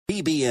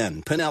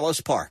PBN,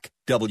 Pinellas Park,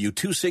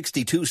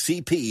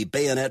 W262CP,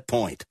 Bayonet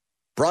Point.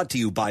 Brought to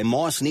you by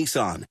Moss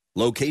Nissan.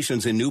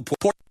 Locations in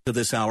Newport to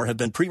this hour have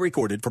been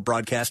pre-recorded for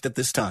broadcast at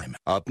this time.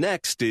 Up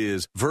next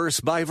is Verse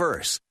by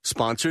Verse,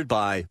 sponsored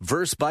by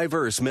Verse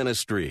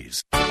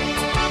Ministries.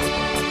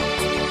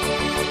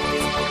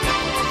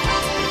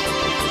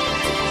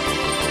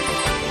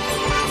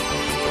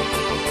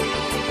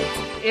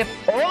 If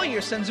all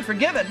your sins are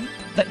forgiven,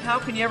 then how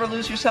can you ever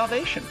lose your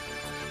salvation?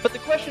 But the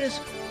question is,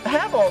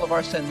 have all of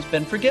our sins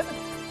been forgiven?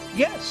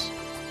 Yes,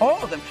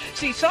 all of them.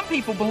 See, some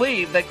people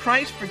believe that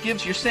Christ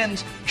forgives your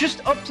sins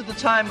just up to the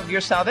time of your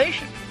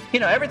salvation.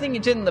 You know, everything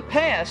you did in the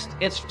past,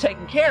 it's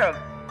taken care of.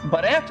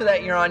 But after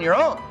that, you're on your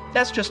own.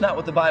 That's just not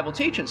what the Bible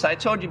teaches. I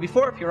told you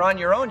before, if you're on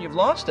your own, you've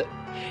lost it.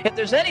 If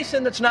there's any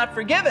sin that's not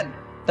forgiven,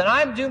 then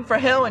I'm doomed for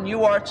hell and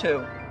you are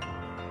too.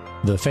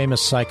 The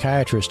famous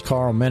psychiatrist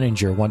Carl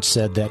Menninger once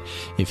said that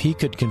if he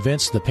could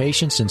convince the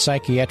patients in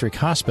psychiatric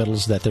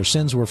hospitals that their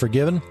sins were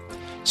forgiven,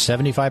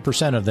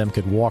 75% of them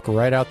could walk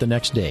right out the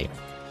next day.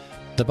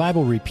 The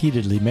Bible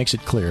repeatedly makes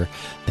it clear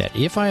that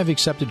if I have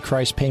accepted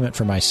Christ's payment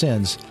for my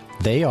sins,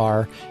 they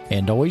are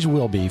and always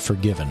will be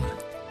forgiven.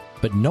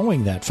 But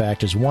knowing that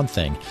fact is one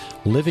thing.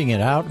 Living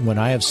it out when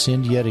I have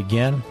sinned yet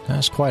again,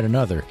 that's quite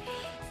another.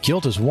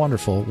 Guilt is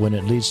wonderful when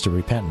it leads to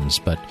repentance,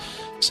 but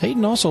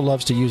Satan also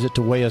loves to use it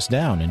to weigh us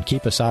down and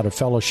keep us out of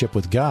fellowship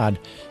with God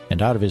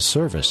and out of His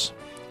service.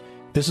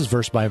 This is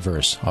Verse by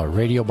Verse, a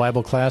radio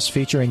Bible class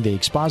featuring the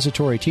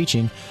expository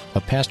teaching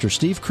of Pastor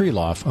Steve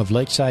Kreloff of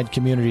Lakeside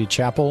Community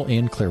Chapel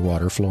in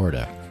Clearwater,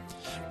 Florida.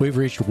 We've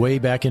reached way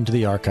back into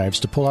the archives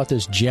to pull out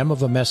this gem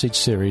of a message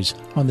series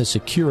on the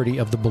security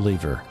of the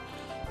believer.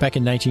 Back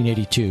in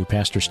 1982,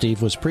 Pastor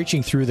Steve was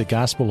preaching through the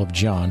Gospel of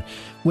John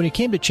when he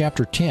came to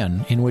chapter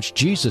 10, in which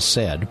Jesus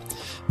said,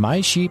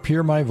 "My sheep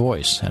hear my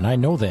voice, and I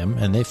know them,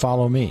 and they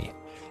follow me.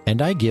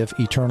 And I give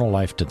eternal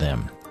life to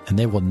them, and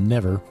they will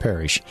never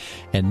perish,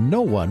 and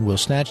no one will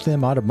snatch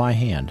them out of my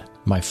hand.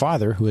 My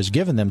Father, who has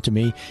given them to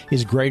me,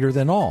 is greater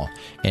than all,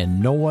 and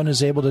no one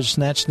is able to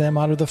snatch them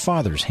out of the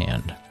Father's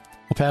hand."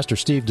 Well, Pastor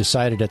Steve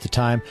decided at the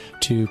time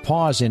to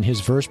pause in his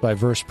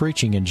verse-by-verse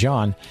preaching in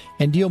John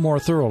and deal more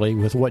thoroughly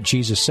with what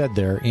Jesus said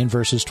there in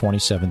verses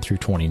 27 through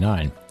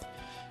 29.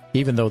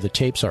 Even though the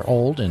tapes are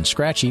old and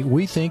scratchy,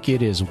 we think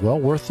it is well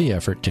worth the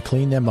effort to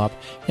clean them up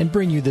and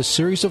bring you this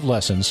series of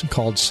lessons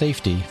called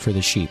Safety for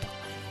the Sheep.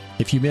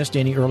 If you missed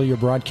any earlier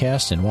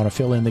broadcasts and want to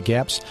fill in the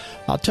gaps,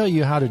 I'll tell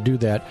you how to do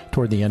that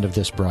toward the end of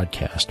this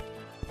broadcast.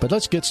 But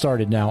let's get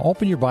started now.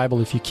 Open your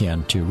Bible, if you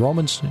can, to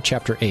Romans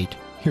chapter 8.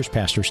 Here's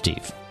Pastor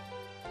Steve.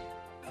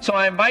 So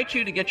I invite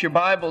you to get your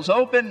Bibles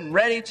open and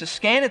ready to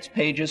scan its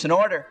pages in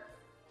order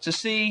to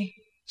see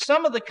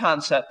some of the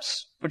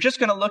concepts. We're just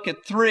going to look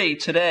at 3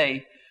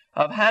 today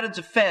of how to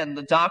defend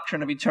the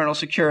doctrine of eternal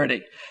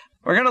security.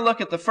 We're going to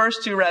look at the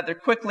first 2 rather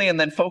quickly and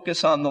then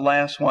focus on the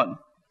last one.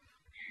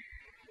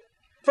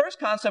 First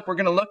concept we're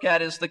going to look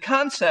at is the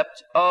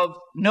concept of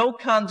no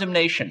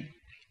condemnation.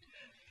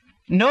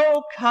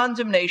 No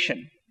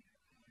condemnation.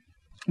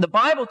 The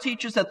Bible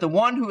teaches that the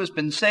one who has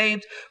been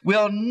saved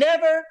will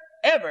never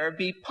ever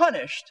be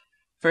punished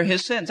for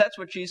his sins. That's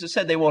what Jesus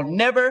said. They will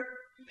never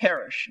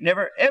perish.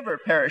 Never ever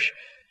perish.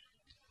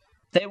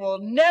 They will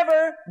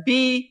never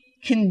be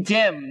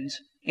condemned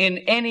in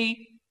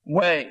any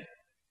way.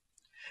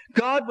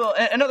 God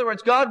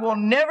will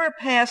never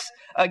pass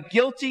a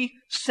guilty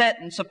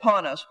sentence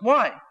upon us.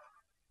 Why?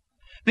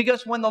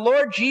 Because when the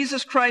Lord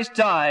Jesus Christ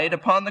died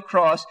upon the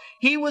cross,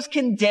 He was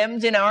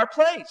condemned in our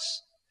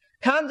place.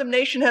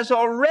 Condemnation has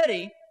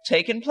already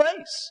taken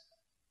place.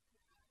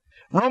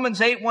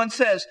 Romans 8:1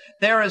 says,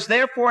 "There is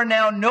therefore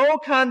now no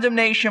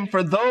condemnation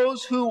for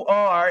those who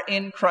are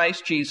in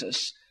Christ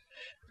Jesus."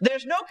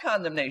 There's no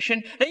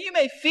condemnation. Now you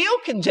may feel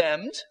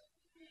condemned,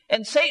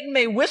 and Satan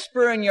may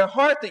whisper in your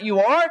heart that you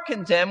are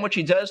condemned, which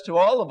he does to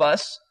all of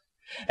us,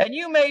 and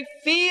you may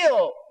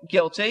feel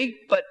guilty,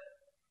 but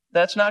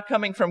that's not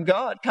coming from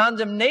God.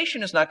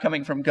 Condemnation is not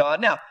coming from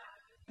God. Now,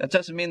 that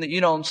doesn't mean that you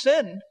don't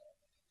sin.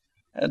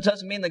 It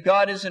doesn't mean that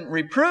God isn't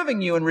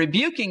reproving you and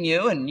rebuking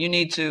you, and you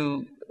need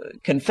to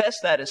confess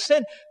that as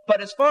sin. But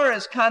as far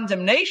as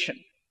condemnation,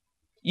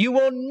 you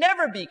will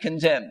never be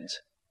condemned.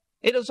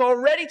 It has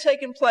already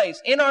taken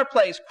place. In our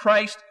place,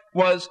 Christ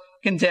was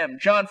condemned.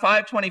 John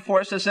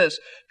 5:24 says this,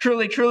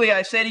 "Truly, truly,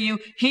 I say to you,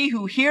 he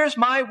who hears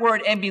my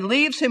word and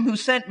believes him who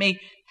sent me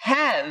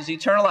has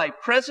eternal life."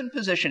 Present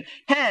position,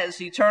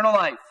 has eternal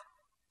life.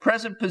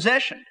 Present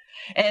possession.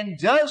 And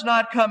does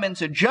not come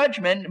into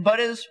judgment, but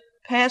is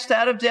passed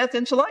out of death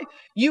into life.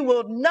 You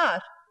will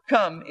not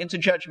come into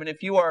judgment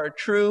if you are a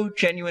true,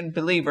 genuine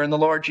believer in the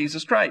Lord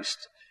Jesus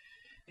Christ.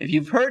 If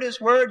you've heard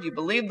His word, you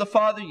believe the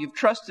Father, you've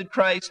trusted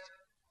Christ,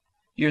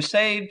 you're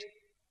saved,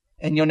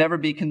 and you'll never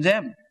be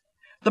condemned.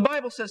 The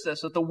Bible says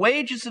this, that the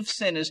wages of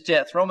sin is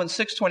death. Romans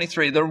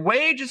 6:23, the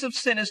wages of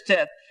sin is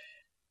death.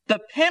 The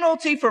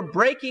penalty for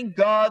breaking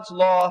God's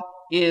law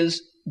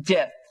is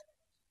death.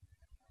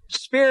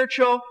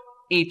 Spiritual,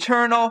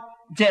 eternal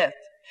death.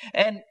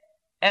 And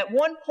at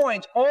one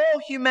point, all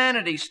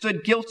humanity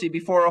stood guilty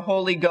before a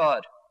holy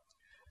God.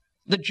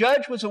 The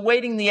judge was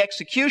awaiting the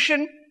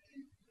execution,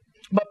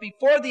 but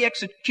before the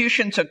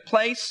execution took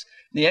place,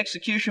 the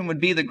execution would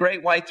be the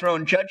great white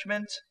throne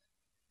judgment,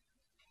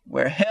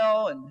 where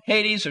hell and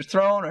Hades are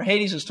thrown, or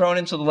Hades is thrown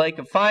into the lake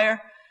of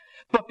fire.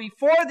 But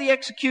before the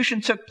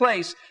execution took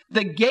place,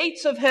 the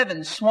gates of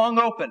heaven swung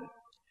open,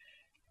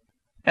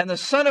 and the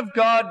Son of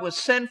God was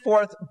sent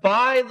forth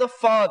by the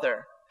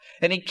Father.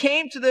 And he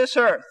came to this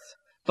earth,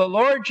 the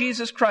Lord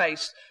Jesus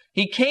Christ.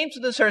 He came to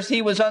this earth.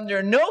 He was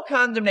under no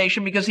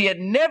condemnation because he had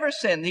never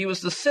sinned. He was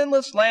the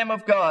sinless Lamb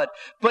of God.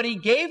 But he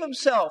gave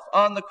himself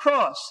on the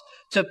cross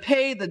to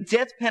pay the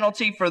death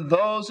penalty for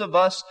those of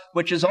us,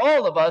 which is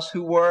all of us,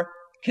 who were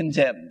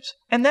condemned.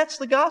 And that's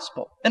the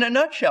gospel in a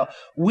nutshell.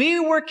 We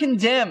were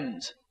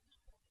condemned.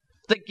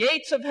 The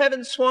gates of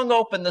heaven swung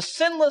open. The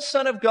sinless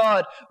Son of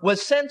God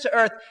was sent to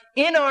earth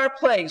in our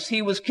place.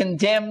 He was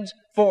condemned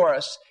for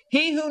us.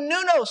 He who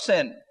knew no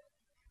sin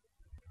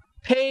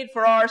paid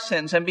for our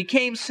sins and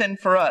became sin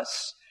for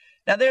us.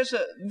 Now there's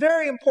a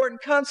very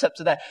important concept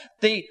to that.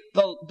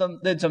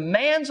 The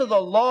demands of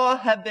the law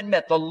have been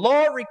met. The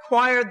law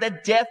required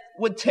that death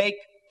would take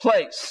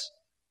place.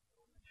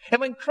 And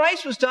when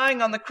Christ was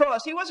dying on the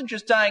cross, he wasn't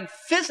just dying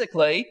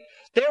physically.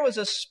 There was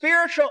a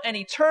spiritual and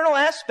eternal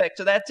aspect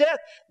to that death.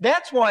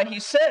 That's why he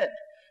said,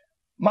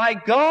 my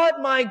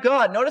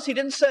God, notice he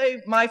didn't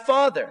say my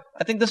Father.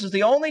 I think this is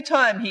the only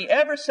time he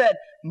ever said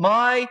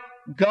my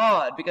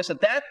God, because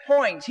at that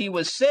point he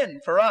was sin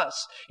for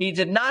us. He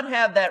did not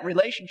have that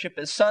relationship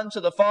as son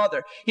to the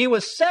Father. He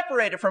was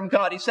separated from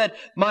God. He said,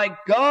 my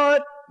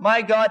God,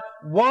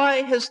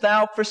 why hast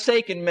thou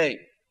forsaken me?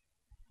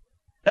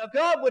 Now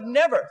God would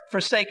never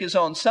forsake his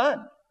own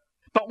Son.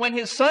 But when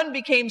his Son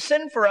became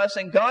sin for us,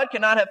 and God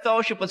cannot have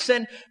fellowship with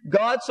sin,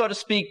 God, so to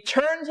speak,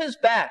 turned his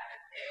back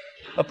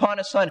upon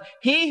his Son.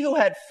 He who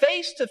had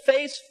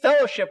face-to-face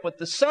fellowship with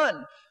the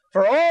Son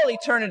for all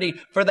eternity,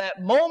 for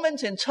that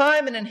moment in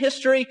time and in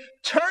history,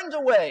 turned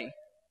away,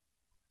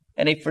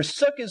 and he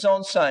forsook his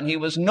own Son. He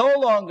was no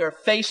longer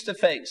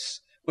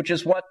face-to-face, which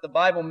is what the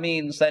Bible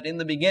means, that in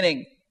the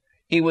beginning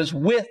he was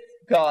with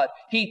God.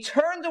 He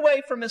turned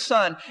away from his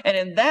Son, and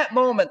in that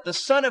moment the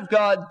Son of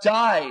God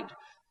died,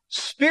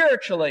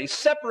 spiritually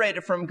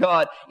separated from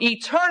God,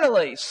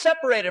 eternally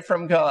separated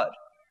from God.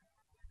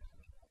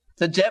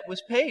 The debt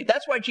was paid.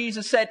 That's why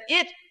Jesus said,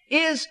 it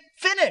is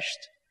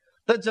finished.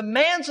 The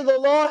demands of the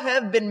law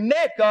have been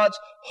met. God's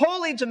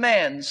holy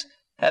demands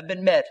have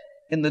been met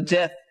in the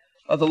death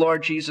of the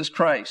Lord Jesus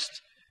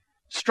Christ.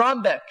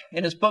 Strombeck,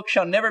 in his book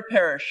Shall Never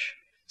Perish,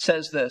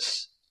 says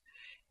this: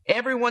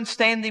 everyone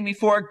standing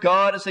before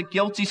God as a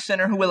guilty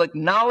sinner who will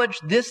acknowledge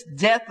this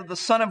death of the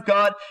Son of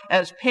God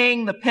as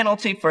paying the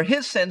penalty for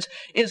his sins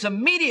is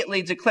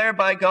immediately declared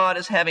by God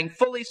as having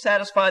fully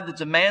satisfied the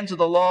demands of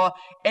the law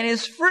and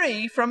is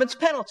free from its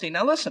penalty.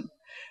 Now listen.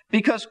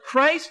 Because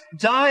Christ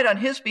died on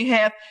his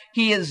behalf,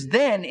 he is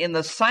then in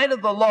the sight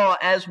of the law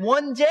as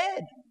one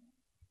dead.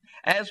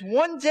 As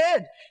one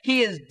dead. He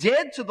is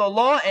dead to the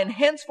law, and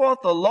henceforth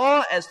the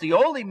law, as the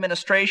only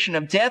ministration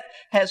of death,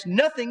 has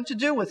nothing to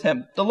do with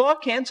him. The law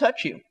can't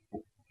touch you.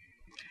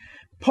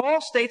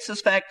 Paul states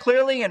this fact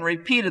clearly and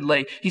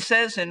repeatedly. He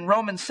says in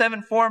Romans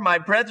 7:4, my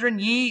brethren,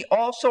 ye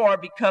also are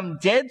become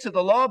dead to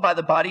the law by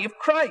the body of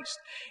Christ.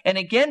 And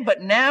again,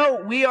 but now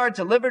we are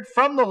delivered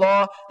from the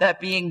law, that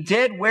being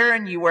dead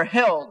wherein you were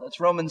held. That's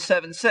Romans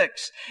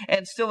 7:6.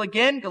 And still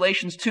again,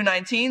 Galatians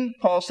 2:19,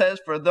 Paul says,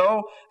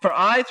 for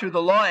I through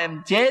the law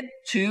am dead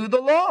to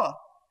the law.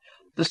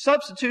 The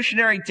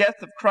substitutionary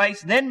death of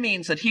Christ then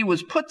means that he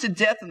was put to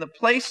death in the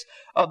place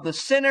of the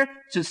sinner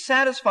to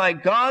satisfy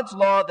God's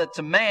law that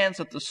demands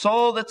that the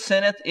soul that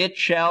sinneth, it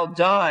shall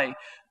die.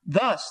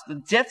 Thus, the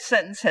death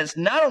sentence has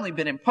not only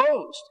been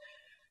imposed,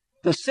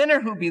 the sinner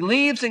who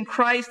believes in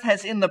Christ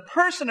has in the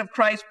person of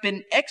Christ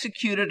been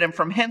executed, and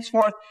from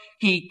henceforth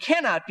he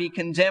cannot be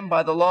condemned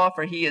by the law,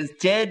 for he is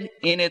dead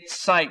in its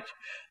sight.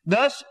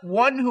 Thus,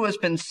 one who has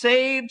been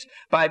saved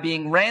by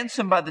being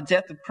ransomed by the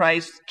death of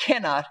Christ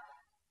cannot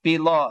be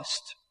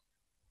lost.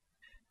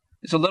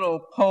 There's a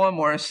little poem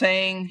or a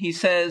saying. He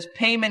says,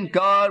 payment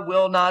God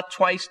will not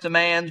twice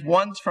demand,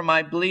 once from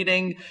my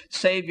bleeding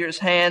Savior's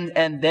hand,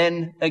 and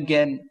then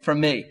again from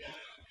me.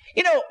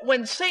 You know,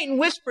 when Satan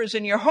whispers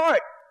in your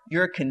heart,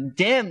 you're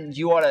condemned,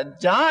 you ought to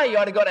die, you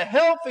ought to go to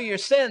hell for your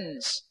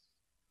sins.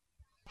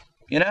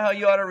 You know how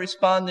you ought to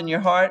respond in your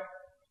heart?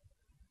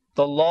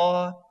 The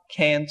law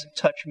can't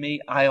touch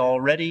me, I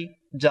already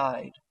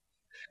died.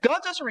 God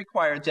doesn't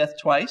require death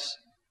twice.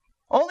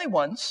 Only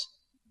once.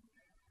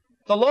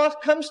 The law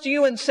comes to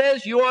you and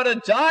says you ought to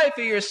die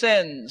for your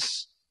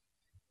sins.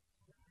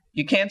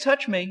 You can't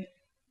touch me.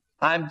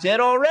 I'm dead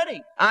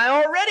already. I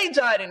already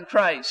died in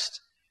Christ.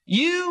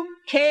 You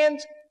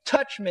can't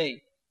touch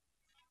me.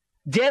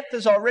 Death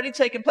has already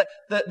taken place.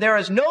 There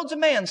is no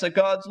demands that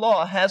God's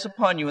law has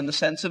upon you in the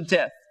sense of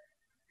death.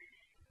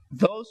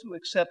 Those who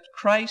accept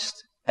Christ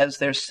as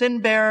their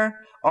sin bearer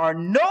are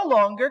no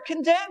longer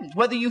condemned,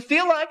 whether you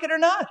feel like it or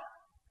not.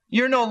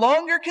 You're no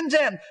longer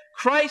condemned.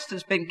 Christ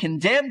has been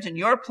condemned in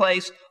your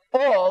place.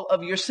 All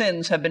of your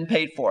sins have been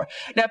paid for.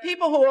 Now,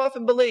 people who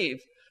often believe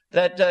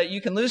that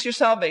you can lose your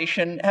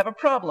salvation have a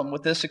problem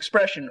with this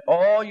expression,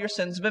 all your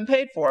sins have been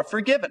paid for,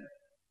 forgiven.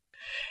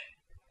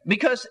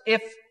 Because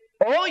if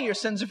all your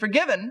sins are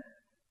forgiven,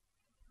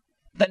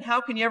 then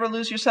how can you ever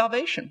lose your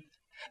salvation?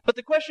 But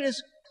the question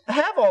is,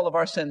 have all of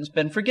our sins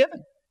been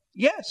forgiven?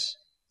 Yes,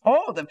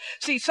 all of them.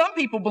 See, some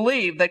people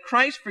believe that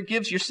Christ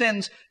forgives your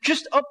sins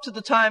just up to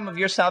the time of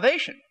your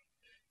salvation.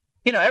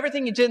 You know,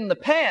 everything you did in the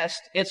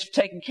past, it's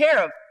taken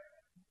care of.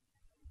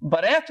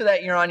 But after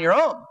that, you're on your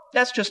own.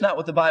 That's just not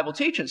what the Bible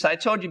teaches. I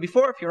told you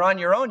before, if you're on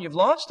your own, you've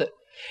lost it.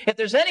 If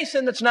there's any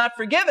sin that's not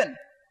forgiven,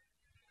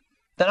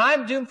 then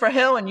I'm doomed for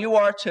hell and you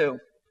are too.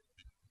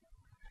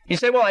 You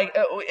say, well,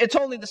 it's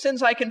only the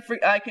sins I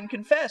can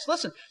confess.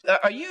 Listen,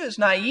 are you as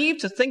naive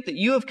to think that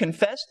you have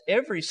confessed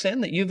every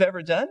sin that you've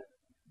ever done?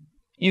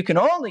 You can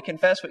only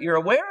confess what you're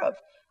aware of.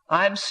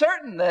 I'm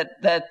certain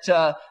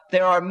that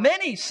there are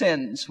many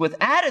sins with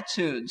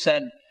attitudes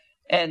and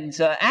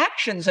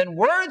actions and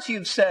words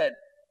you've said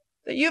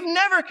that you've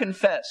never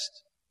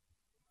confessed.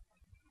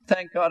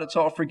 Thank God it's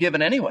all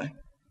forgiven anyway.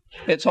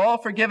 It's all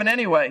forgiven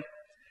anyway.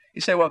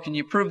 You say, well, can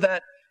you prove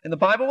that in the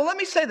Bible? Well, let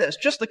me say this,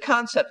 just the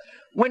concept.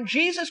 When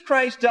Jesus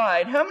Christ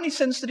died, how many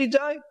sins did he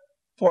die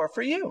for?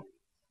 For you.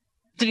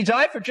 Did he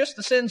die for just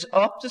the sins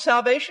up to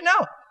salvation?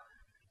 No.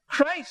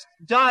 Christ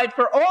died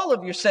for all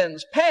of your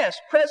sins, past,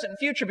 present, and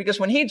future, because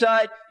when he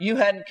died, you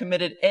hadn't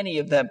committed any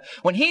of them.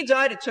 When he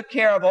died, it took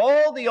care of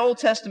all the Old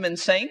Testament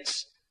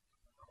saints,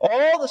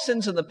 all the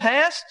sins of the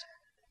past,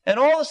 and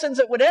all the sins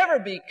that would ever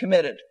be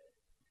committed,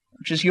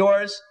 which is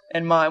yours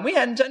and mine. We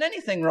hadn't done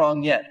anything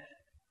wrong yet.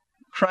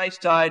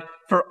 Christ died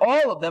for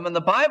all of them, and the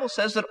Bible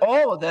says that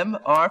all of them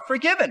are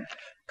forgiven.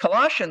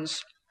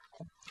 Colossians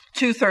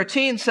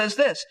 2:13 says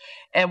this,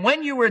 and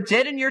when you were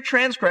dead in your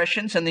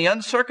transgressions and the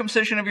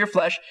uncircumcision of your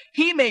flesh,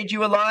 he made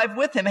you alive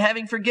with him,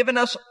 having forgiven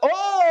us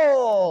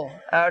all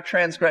our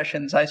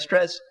transgressions. I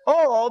stress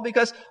all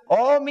because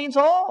all means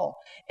all.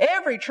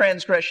 Every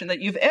transgression that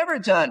you've ever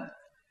done.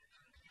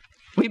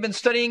 We've been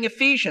studying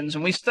Ephesians,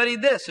 and we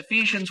studied this,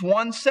 Ephesians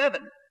 1:7.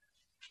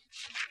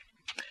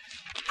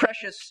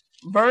 Precious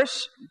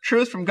verse,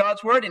 truth from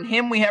God's word. In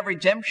him we have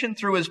redemption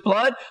through his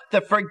blood,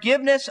 the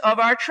forgiveness of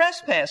our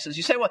trespasses.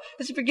 You say, well,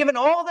 has he forgiven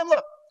all of them?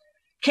 Look,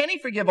 can he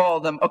forgive all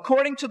of them?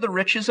 According to the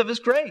riches of his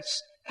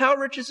grace. How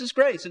rich is his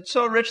grace? It's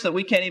so rich that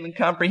we can't even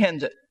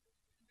comprehend it.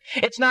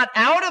 It's not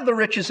out of the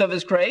riches of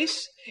his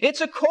grace.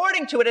 It's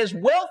according to it. As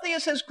wealthy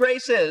as his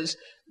grace is,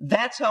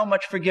 that's how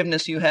much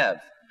forgiveness you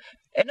have.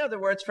 In other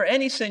words, for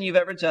any sin you've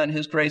ever done,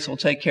 his grace will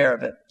take care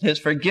of it. His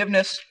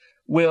forgiveness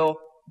will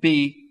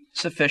be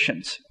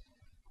sufficient.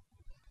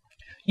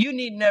 You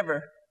need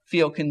never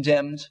feel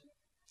condemned.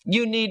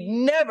 You need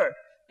never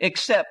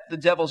accept the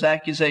devil's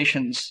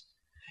accusations,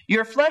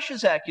 your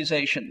flesh's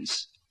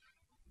accusations.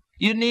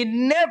 You need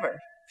never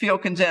feel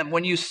condemned.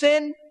 When you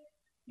sin,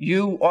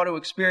 you ought to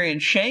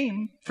experience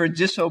shame for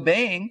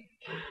disobeying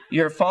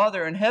your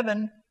Father in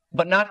heaven,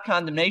 but not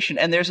condemnation.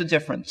 And there's a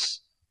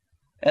difference.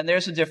 And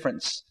there's a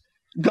difference.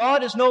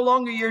 God is no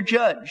longer your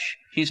judge.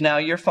 He's now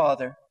your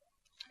Father.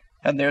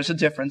 And there's a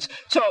difference.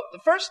 So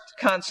the first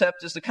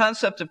concept is the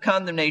concept of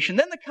condemnation,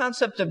 then the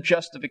concept of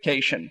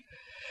justification.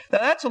 Now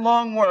that's a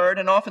long word,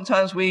 and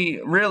oftentimes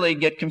we really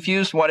get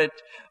confused what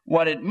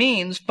it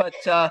means. But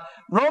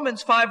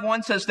Romans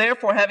 5:1 says,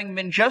 therefore, having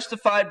been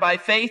justified by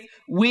faith,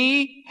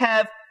 we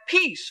have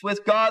peace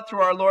with God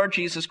through our Lord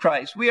Jesus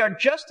Christ. We are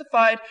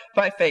justified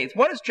by faith.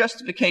 What does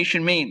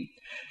justification mean?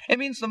 It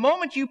means the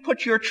moment you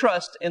put your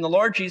trust in the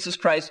Lord Jesus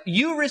Christ,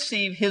 you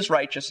receive his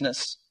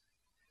righteousness.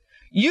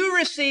 You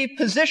receive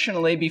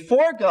positionally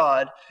before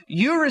God,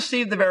 you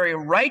receive the very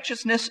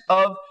righteousness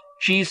of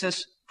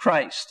Jesus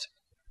Christ.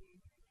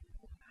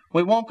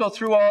 We won't go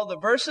through all the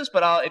verses,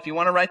 but if you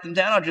want to write them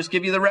down, I'll just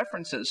give you the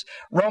references.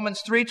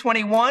 Romans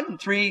 3:21 and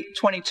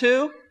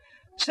 3:22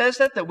 says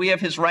that we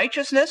have his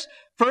righteousness.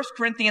 1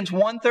 Corinthians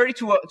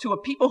 1:30 to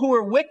a people who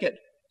are wicked.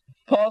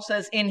 Paul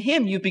says, in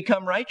him you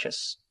become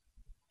righteous.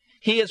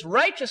 He is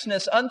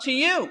righteousness unto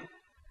you.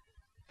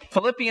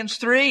 Philippians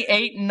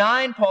 3:8 and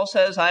 9, Paul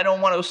says, I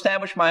don't want to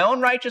establish my own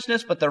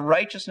righteousness, but the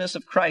righteousness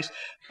of Christ.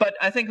 But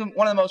I think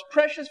one of the most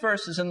precious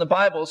verses in the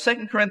Bible is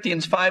 2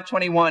 Corinthians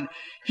 5:21.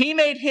 He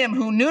made him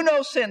who knew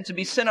no sin to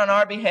be sin on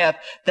our behalf,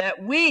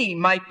 that we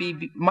might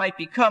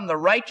become the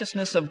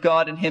righteousness of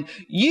God in him.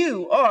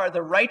 You are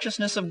the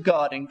righteousness of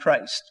God in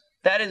Christ.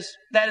 That is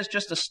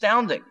just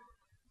astounding.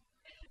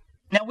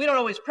 Now, we don't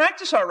always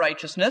practice our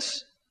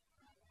righteousness.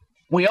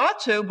 We ought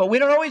to, but we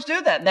don't always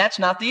do that. And that's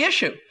not the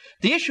issue.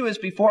 The issue is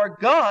before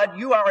God,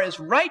 you are as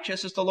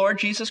righteous as the Lord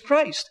Jesus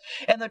Christ.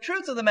 And the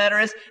truth of the matter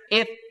is,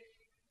 if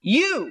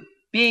you,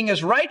 being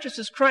as righteous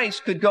as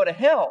Christ, could go to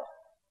hell,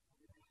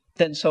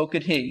 then so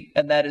could he.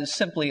 And that is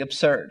simply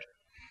absurd.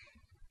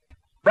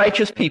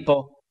 Righteous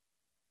people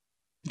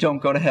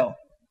don't go to hell.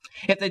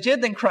 If they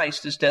did, then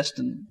Christ is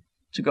destined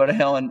to go to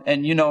hell.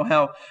 And you know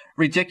how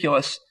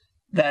ridiculous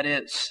that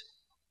is.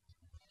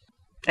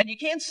 And you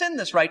can't sin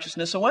this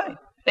righteousness away.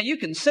 And you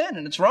can sin,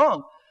 and it's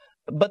wrong.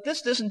 But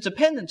this isn't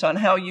dependent on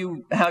how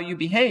you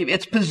behave.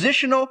 It's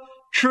positional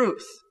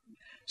truth.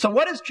 So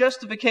what is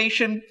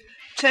justification?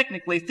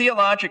 technically,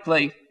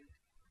 theologically,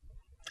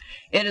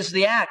 it is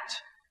the act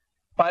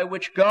by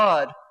which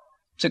God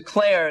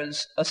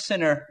declares a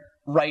sinner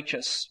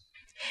righteous.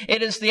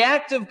 It is the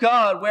act of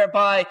God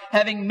whereby,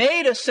 having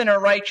made a sinner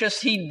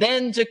righteous, he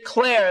then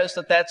declares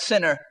that that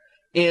sinner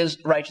is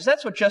righteous.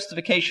 That's what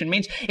justification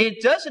means.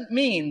 It doesn't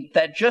mean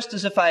that just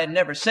as if I had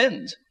never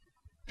sinned.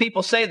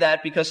 People say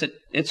that because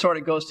it sort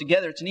of goes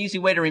together. It's an easy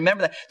way to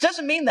remember that. It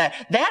doesn't mean that.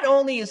 That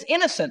only is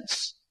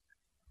innocence.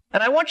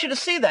 And I want you to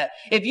see that.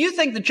 If you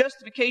think that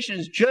justification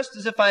is just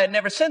as if I had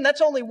never sinned,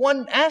 that's only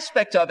one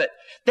aspect of it.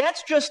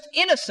 That's just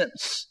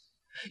innocence.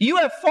 You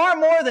have far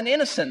more than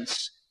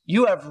innocence.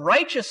 You have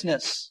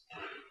righteousness.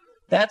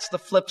 That's the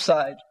flip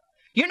side.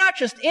 You're not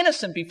just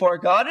innocent before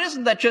God. It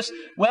isn't that just,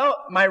 well,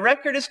 my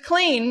record is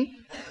clean.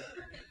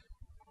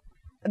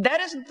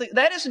 That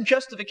isn't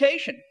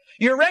justification.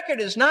 Your record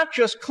is not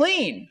just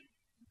clean,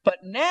 but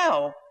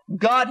now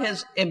God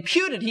has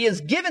imputed, He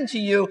has given to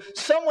you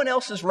someone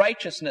else's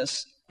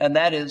righteousness, and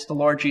that is the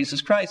Lord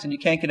Jesus Christ, and you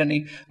can't get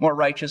any more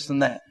righteous than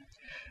that.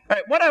 All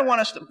right, what I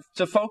want us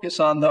to focus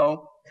on,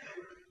 though,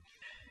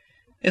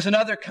 is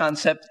another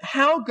concept,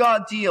 how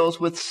God deals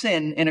with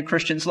sin in a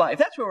Christian's life.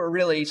 That's where we're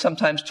really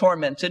sometimes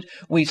tormented.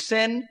 We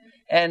sin,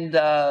 and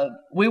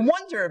we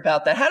wonder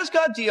about that. How does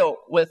God deal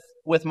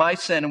with my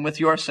sin and with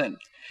your sin?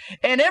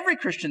 And every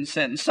Christian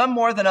sins, some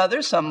more than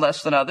others, some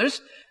less than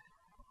others,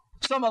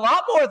 some a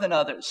lot more than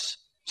others,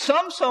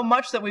 some so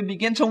much that we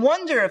begin to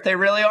wonder if they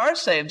really are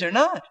saved or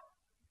not.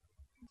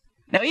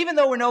 Now, even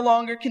though we're no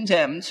longer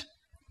condemned,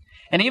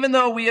 and even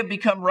though we have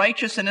become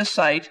righteous in His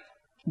sight,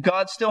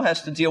 God still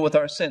has to deal with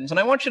our sins. And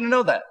I want you to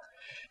know that.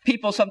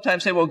 People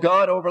sometimes say, well,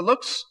 God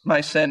overlooks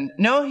my sin.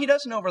 No, He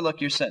doesn't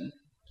overlook your sin.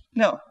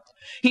 No.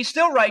 He's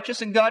still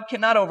righteous, and God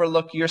cannot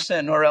overlook your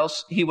sin, or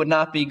else He would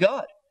not be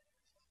God.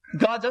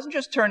 God doesn't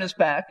just turn His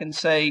back and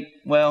say,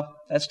 well,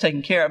 that's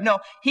taken care of. No,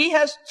 He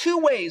has two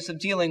ways of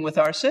dealing with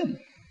our sin.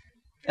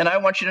 And I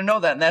want you to know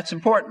that, and that's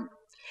important.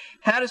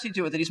 How does He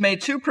do with it? He's made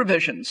two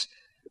provisions.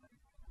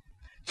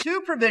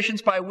 Two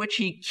provisions by which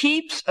He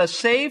keeps a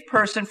saved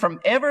person from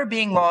ever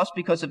being lost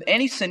because of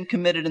any sin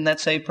committed in that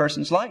saved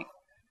person's life.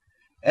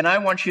 And I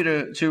want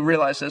you to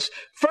realize this.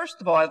 First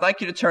of all, I'd like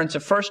you to turn to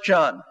 1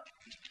 John.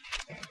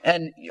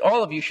 And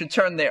all of you should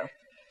turn there.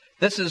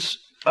 This is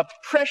a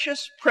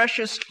precious,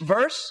 precious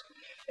verse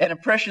and a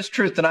precious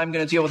truth that I'm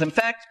going to deal with. In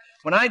fact,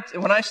 when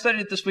I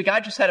studied it this week, I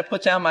just had to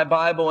put down my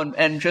Bible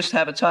and just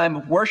have a time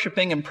of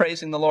worshiping and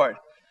praising the Lord.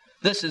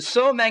 This is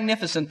so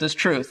magnificent, this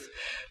truth.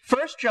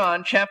 1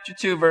 John chapter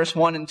 2, verse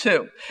 1 and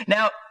 2.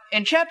 Now,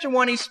 in chapter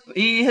 1,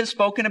 he has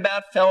spoken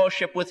about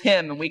fellowship with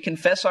Him, and we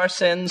confess our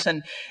sins,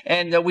 and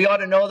we ought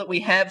to know that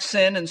we have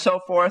sin and so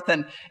forth,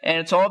 and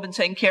it's all been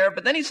taken care of.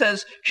 But then he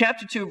says,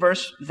 chapter 2,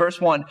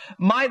 verse 1,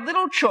 my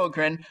little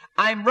children,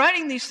 I'm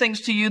writing these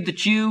things to you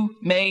that you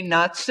may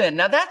not sin.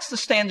 Now, that's the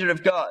standard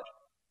of God.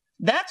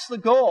 That's the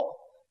goal.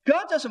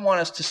 God doesn't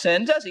want us to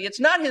sin, does He? It's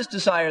not His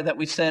desire that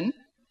we sin.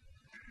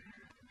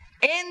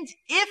 And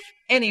if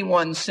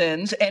anyone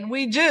sins, and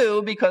we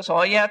do, because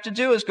all you have to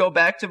do is go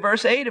back to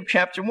verse 8 of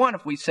chapter 1.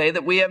 If we say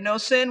that we have no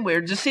sin,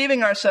 we're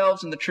deceiving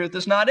ourselves and the truth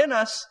is not in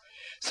us.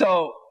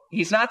 So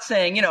He's not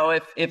saying,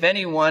 if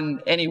any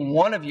one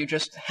of you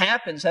just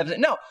happens to have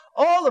sin. No,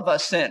 all of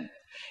us sin.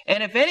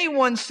 And if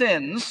anyone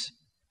sins,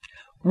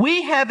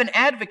 we have an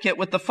advocate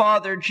with the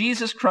Father,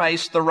 Jesus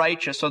Christ, the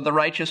righteous, or the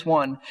righteous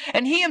one.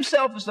 And He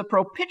Himself is the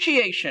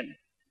propitiation.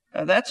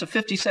 That's a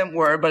 50-cent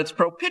word, but it's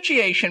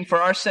propitiation for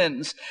our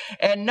sins.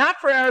 And not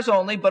for ours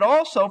only, but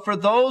also for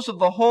those of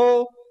the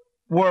whole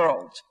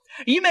world.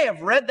 You may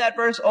have read that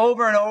verse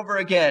over and over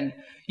again.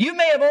 You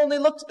may have only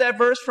looked at that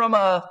verse from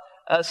a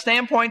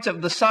standpoint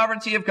of the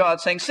sovereignty of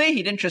God, saying, see,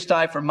 He didn't just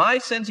die for my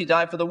sins, He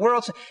died for the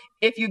world's.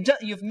 If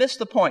you've missed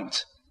the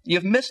point.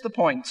 You've missed the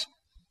point.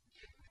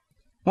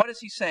 What is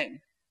He saying?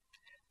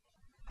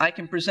 I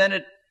can present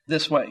it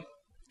this way.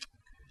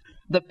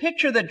 The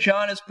picture that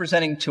John is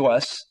presenting to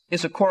us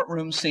is a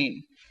courtroom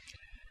scene.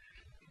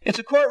 It's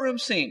a courtroom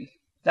scene.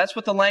 That's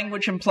what the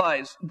language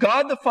implies.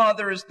 God the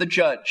Father is the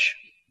judge.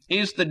 He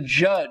is the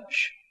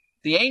judge,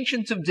 the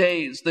Ancient of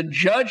Days, the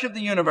judge of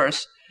the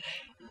universe.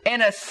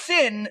 And a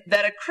sin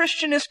that a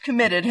Christian has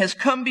committed has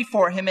come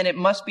before Him, and it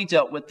must be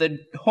dealt with. The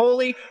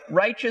holy,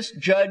 righteous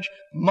judge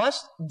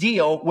must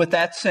deal with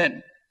that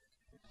sin.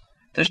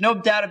 There's no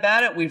doubt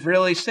about it. We've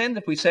really sinned.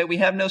 If we say we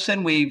have no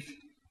sin, we've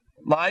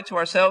lied to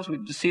ourselves,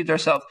 we've deceived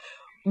ourselves.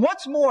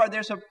 What's more,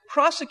 there's a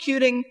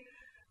prosecuting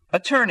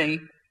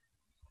attorney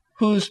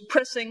who's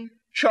pressing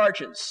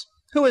charges.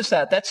 Who is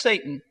that? That's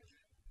Satan.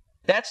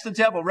 That's the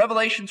devil.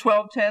 Revelation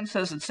 12:10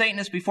 says that Satan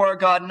is before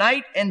God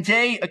night and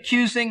day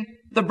accusing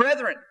the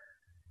brethren.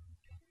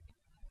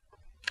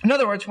 In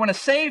other words, when a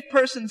saved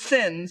person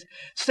sins,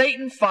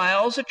 Satan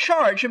files a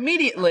charge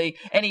immediately,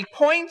 and he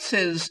points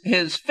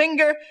his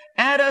finger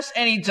at us,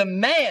 and he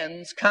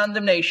demands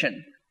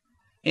condemnation.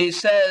 He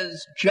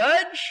says,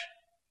 judge,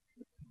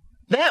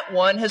 that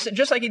one has,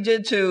 just like he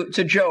did to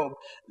Job,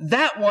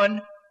 that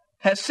one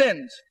has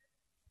sinned.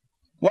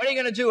 What are you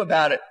going to do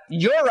about it?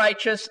 You're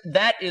righteous.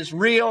 That is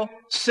real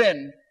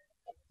sin.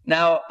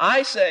 Now,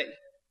 I say,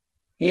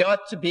 He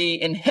ought to be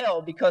in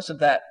hell because of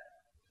that.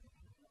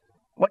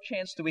 What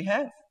chance do we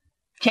have?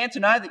 Can't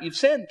deny that you've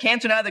sinned.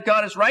 Can't deny that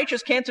God is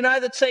righteous. Can't deny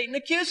that Satan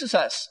accuses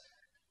us.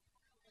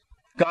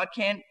 God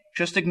can't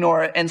just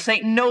ignore it, and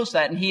Satan knows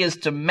that, and he is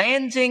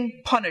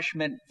demanding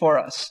punishment for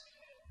us.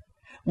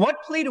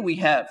 What plea do we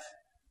have?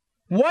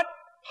 What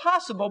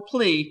possible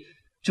plea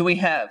do we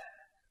have?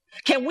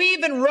 Can we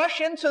even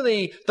rush into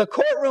the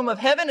courtroom of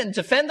heaven and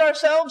defend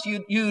ourselves?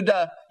 You'd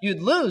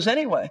lose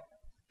anyway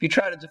if you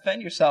try to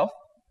defend yourself.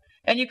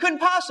 And you couldn't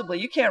possibly.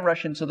 You can't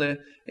rush into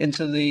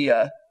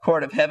the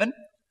court of heaven.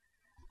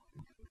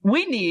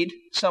 We need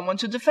someone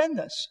to defend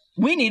us.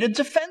 We need a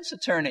defense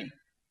attorney.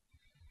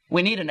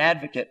 We need an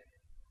advocate.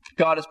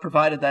 God has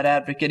provided that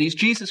advocate. He's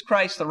Jesus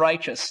Christ the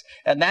righteous.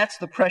 And that's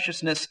the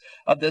preciousness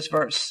of this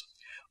verse.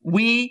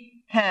 We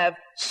have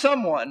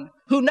someone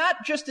who not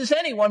just is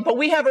anyone, but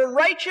we have a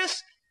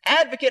righteous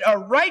advocate, a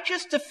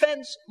righteous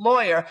defense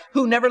lawyer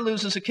who never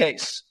loses a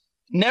case.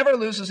 Never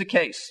loses a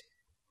case.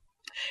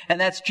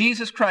 And that's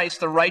Jesus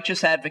Christ, the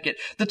righteous advocate.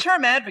 The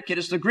term advocate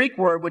is the Greek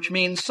word which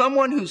means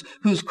someone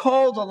who's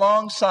called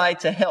alongside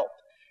to help.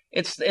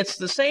 It's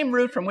the same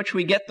root from which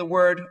we get the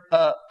word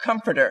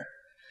comforter.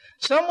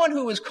 Someone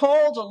who is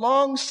called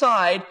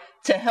alongside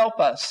to help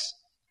us.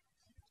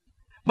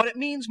 But it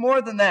means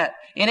more than that.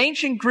 In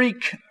ancient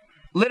Greek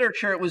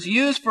literature, it was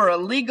used for a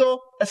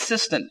legal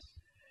assistant.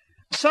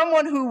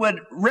 Someone who would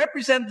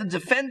represent the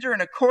defender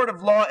in a court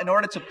of law in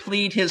order to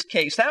plead his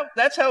case.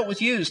 That's how it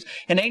was used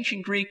in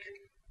ancient Greek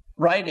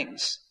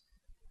writings.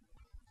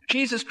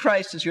 Jesus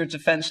Christ is your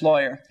defense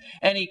lawyer,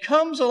 and he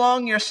comes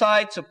along your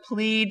side to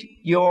plead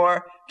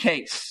your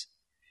case.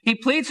 He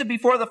pleads it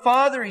before the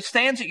Father. He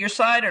stands at your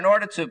side in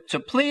order to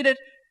plead it.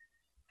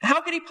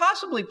 How could he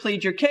possibly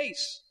plead your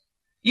case?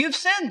 You've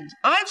sinned.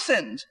 I've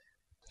sinned.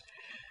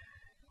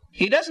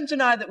 He doesn't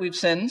deny that we've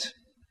sinned.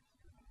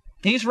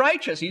 He's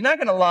righteous. He's not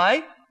going to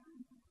lie.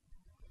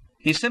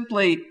 He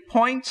simply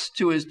points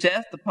to his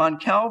death upon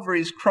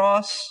Calvary's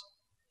cross,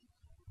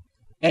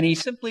 and he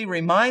simply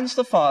reminds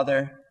the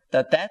Father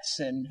that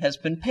sin has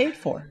been paid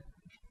for.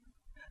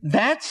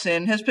 That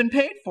sin has been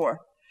paid for.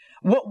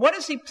 What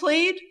does he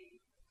plead?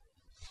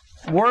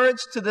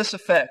 Words to this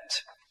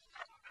effect.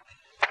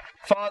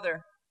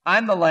 Father,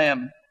 I'm the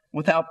Lamb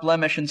without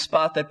blemish and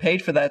spot that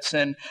paid for that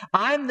sin.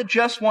 I'm the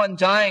just one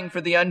dying for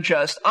the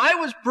unjust. I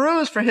was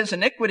bruised for his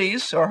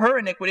iniquities or her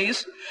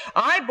iniquities.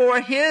 I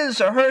bore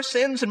his or her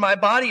sins in my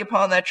body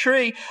upon that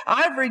tree.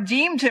 I've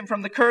redeemed him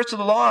from the curse of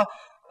the law,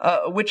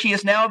 which he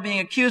is now being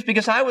accused,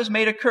 because I was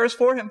made a curse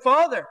for him.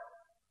 Father,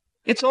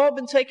 it's all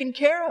been taken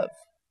care of.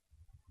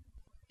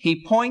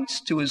 He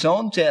points to his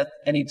own death,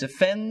 and he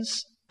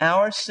defends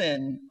our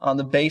sin on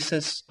the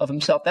basis of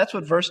himself. That's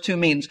what verse 2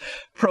 means.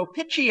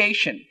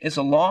 Propitiation is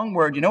a long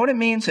word. You know what it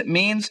means? It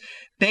means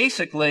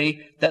basically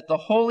that the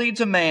holy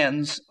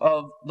demands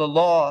of the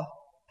law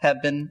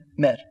have been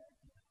met.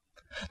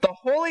 The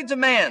holy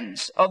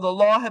demands of the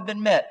law have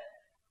been met.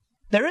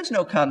 There is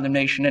no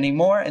condemnation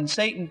anymore, and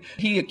Satan,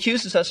 he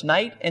accuses us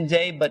night and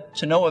day, but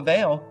to no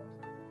avail.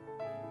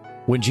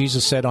 When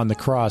Jesus said on the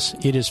cross,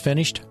 "It is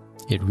finished,"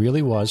 it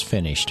really was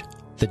finished.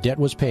 The debt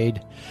was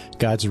paid.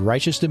 God's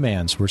righteous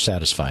demands were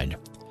satisfied.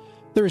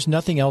 There is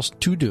nothing else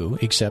to do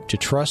except to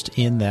trust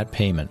in that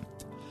payment.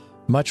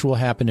 Much will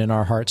happen in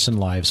our hearts and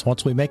lives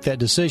once we make that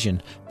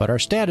decision, but our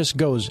status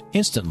goes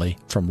instantly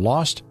from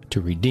lost to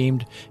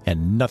redeemed,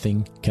 and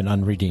nothing can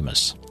unredeem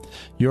us.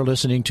 You're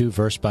listening to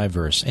Verse by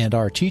Verse, and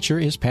our teacher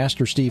is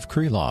Pastor Steve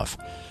Kreloff.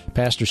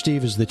 Pastor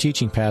Steve is the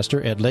teaching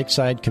pastor at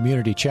Lakeside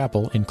Community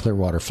Chapel in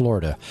Clearwater,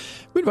 Florida.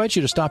 We invite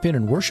you to stop in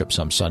and worship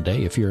some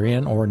Sunday if you're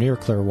in or near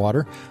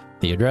Clearwater.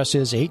 The address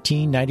is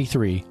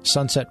 1893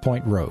 Sunset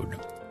Point Road.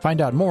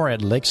 Find out more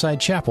at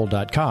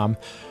lakesidechapel.com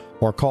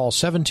or call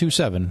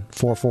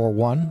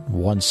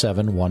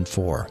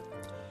 727-441-1714.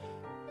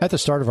 At the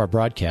start of our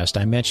broadcast,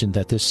 I mentioned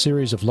that this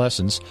series of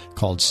lessons,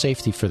 called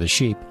Safety for the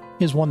Sheep,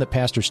 is one that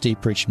Pastor Steve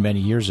preached many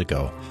years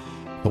ago.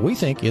 But we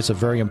think it's a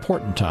very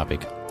important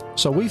topic.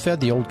 So we fed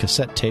the old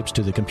cassette tapes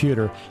to the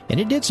computer, and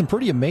it did some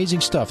pretty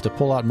amazing stuff to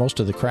pull out most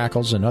of the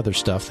crackles and other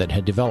stuff that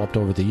had developed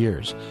over the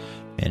years.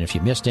 And if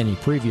you missed any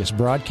previous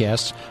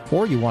broadcasts,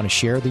 or you want to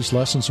share these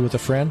lessons with a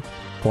friend,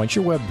 point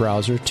your web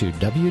browser to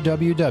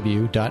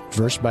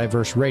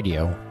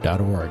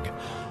www.versebyverseradio.org.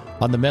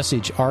 On the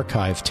Message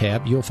Archive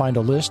tab, you'll find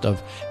a list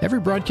of every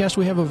broadcast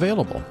we have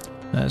available.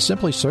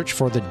 Simply search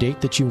for the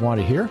date that you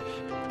want to hear,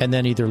 and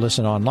then either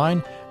listen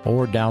online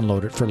or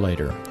download it for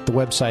later. The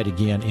website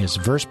again is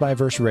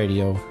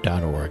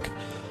versebyverseradio.org.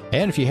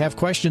 And if you have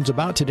questions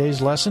about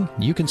today's lesson,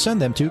 you can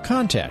send them to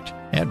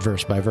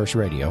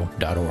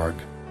contact@versebyverseradio.org.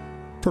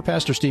 For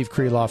Pastor Steve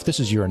Kreloff, this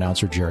is your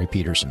announcer, Jerry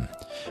Peterson.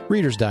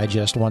 Reader's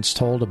Digest once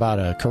told about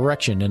a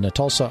correction in the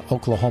Tulsa,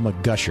 Oklahoma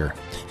Gusher.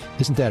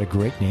 Isn't that a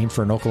great name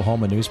for an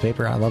Oklahoma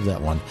newspaper? I love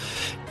that one.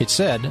 It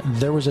said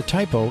there was a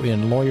typo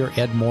in lawyer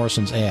Ed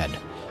Morrison's ad.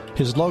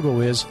 His logo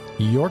is,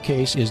 "Your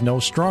case is no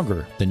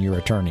stronger than your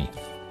attorney,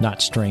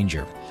 not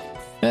stranger."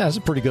 Yeah, that's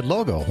a pretty good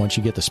logo once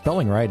you get the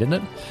spelling right, isn't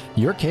it?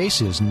 Your case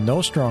is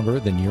no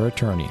stronger than your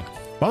attorney.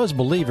 Well, as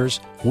believers,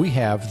 we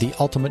have the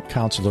ultimate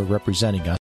counselor representing us.